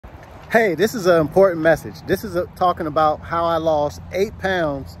Hey, this is an important message. This is talking about how I lost 8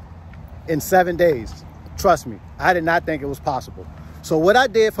 pounds in 7 days. Trust me, I did not think it was possible. So what I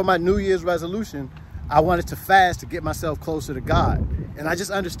did for my New Year's resolution, I wanted to fast to get myself closer to God. And I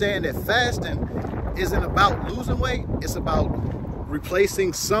just understand that fasting isn't about losing weight. It's about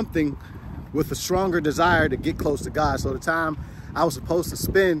replacing something with a stronger desire to get close to God. So the time I was supposed to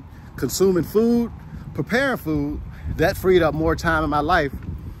spend consuming food, preparing food, that freed up more time in my life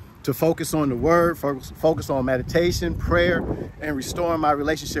to focus on the word, focus on meditation, prayer, and restoring my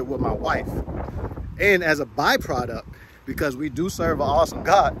relationship with my wife. And as a byproduct, because we do serve an awesome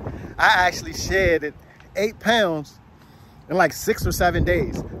God, I actually shed 8 pounds in like 6 or 7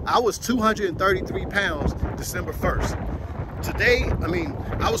 days. I was 233 pounds December 1st. Today,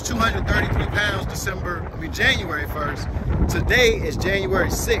 I was 233 pounds January 1st. Today is January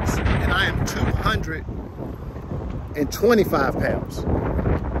 6th, and I am 225 pounds.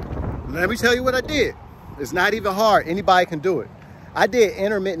 Let me tell you what I did. It's not even hard. Anybody can do it. I did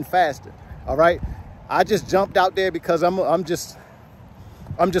intermittent fasting. All right. I just jumped out there because I'm just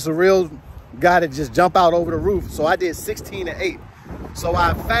a real guy that just jump out over the roof. So I did 16 and 8. So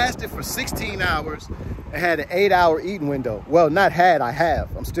I fasted for 16 hours and had an 8-hour eating window. Well, not had, I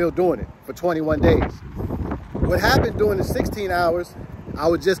have. I'm still doing it for 21 days. What happened during the 16 hours, I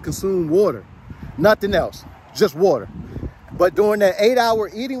would just consume water. Nothing else, just water. But during that 8-hour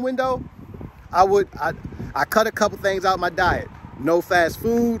eating window, I cut a couple things out of my diet. No fast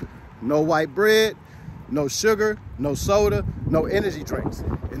food, no white bread, no sugar, no soda, no energy drinks,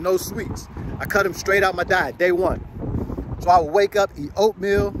 and no sweets. I cut them straight out my diet, day one. So I would wake up, eat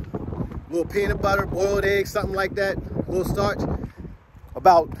oatmeal, little peanut butter, boiled eggs, something like that, a little starch.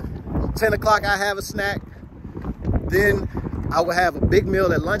 About 10 o'clock, I have a snack. Then I would have a big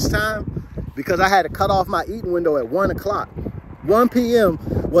meal at lunchtime because I had to cut off my eating window at 1 o'clock. 1 p.m.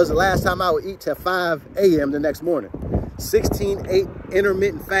 was the last time I would eat till 5 a.m. the next morning. 16-8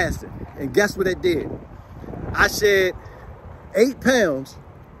 intermittent fasting. And guess what it did? I shed 8 pounds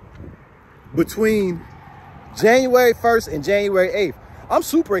between January 1st and January 8th. I'm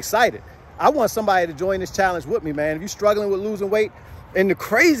super excited. I want somebody to join this challenge with me, man. If you're struggling with losing weight, and the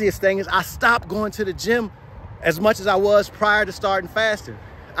craziest thing is I stopped going to the gym as much as I was prior to starting fasting.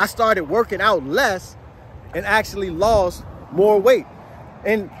 I started working out less and actually lost more weight.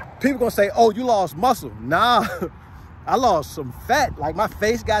 And people gonna say, oh, you lost muscle. Nah, I lost some fat. Like my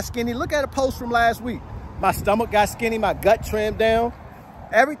face got skinny. Look at a post from last week. My stomach got skinny, my gut trimmed down.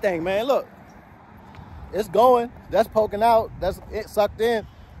 Everything, man, look. It's going, that's poking out. That's it sucked in,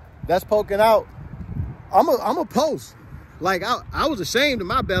 that's poking out. I'm a post. Like I was ashamed of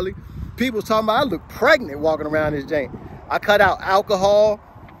my belly. People was talking about I look pregnant walking around this jank. I cut out alcohol,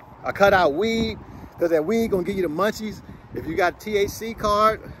 I cut out weed, because that weed gonna give you the munchies. If you got a THC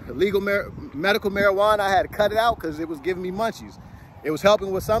card, illegal medical marijuana, I had to cut it out because it was giving me munchies. It was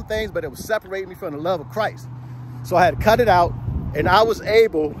helping with some things, but it was separating me from the love of Christ. So I had to cut it out, and I was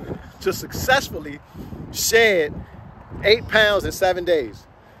able to successfully shed 8 pounds in 7 days.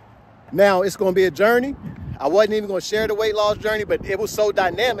 Now, it's going to be a journey. I wasn't even going to share the weight loss journey, but it was so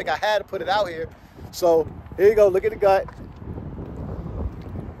dynamic, I had to put it out here. So here you go. Look at the gut.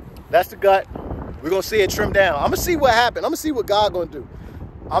 That's the gut. We're going to see it trim down. I'm going to see what happened. I'm going to see what God going to do.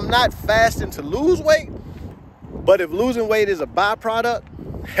 I'm not fasting to lose weight, but if losing weight is a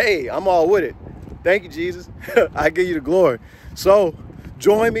byproduct, hey, I'm all with it. Thank you, Jesus. I give you the glory. So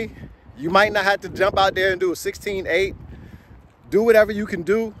join me. You might not have to jump out there and do a 16-8. Do whatever you can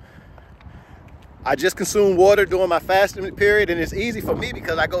do. I just consume water during my fasting period, and it's easy for me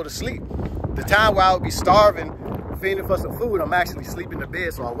because I go to sleep. The time where I would be starving, fiending for some food, I'm actually sleeping in the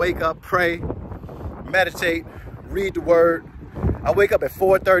bed. So I wake up, pray, meditate, read the word. I wake up at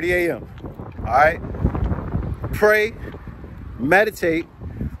 4:30 a.m. All right? Pray, meditate,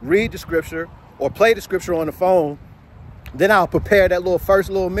 read the scripture, or play the scripture on the phone. Then I'll prepare that first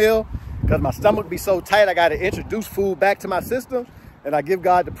little meal because my stomach be so tight, I got to introduce food back to my system. And I give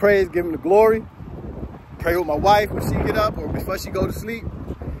God the praise, give him the glory. Pray with my wife when she get up or before she go to sleep.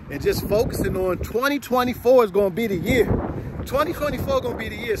 And just focusing on 2024 is going to be the year. 2024 is going to be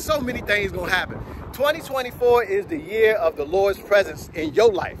the year. So many things going to happen. 2024 is the year of the Lord's presence in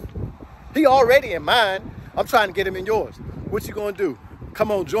your life. He already in mine. I'm trying to get him in yours. What you going to do? Come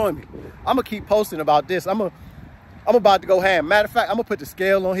on, join me. I'm going to keep posting about this. I'm about to go ham. Matter of fact, I'm going to put the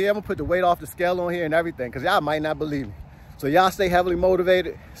scale on here. I'm going to put the weight off the scale on here and everything because y'all might not believe me. So y'all stay heavily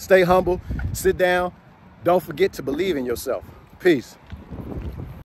motivated. Stay humble. Sit down. Don't forget to believe in yourself. Peace.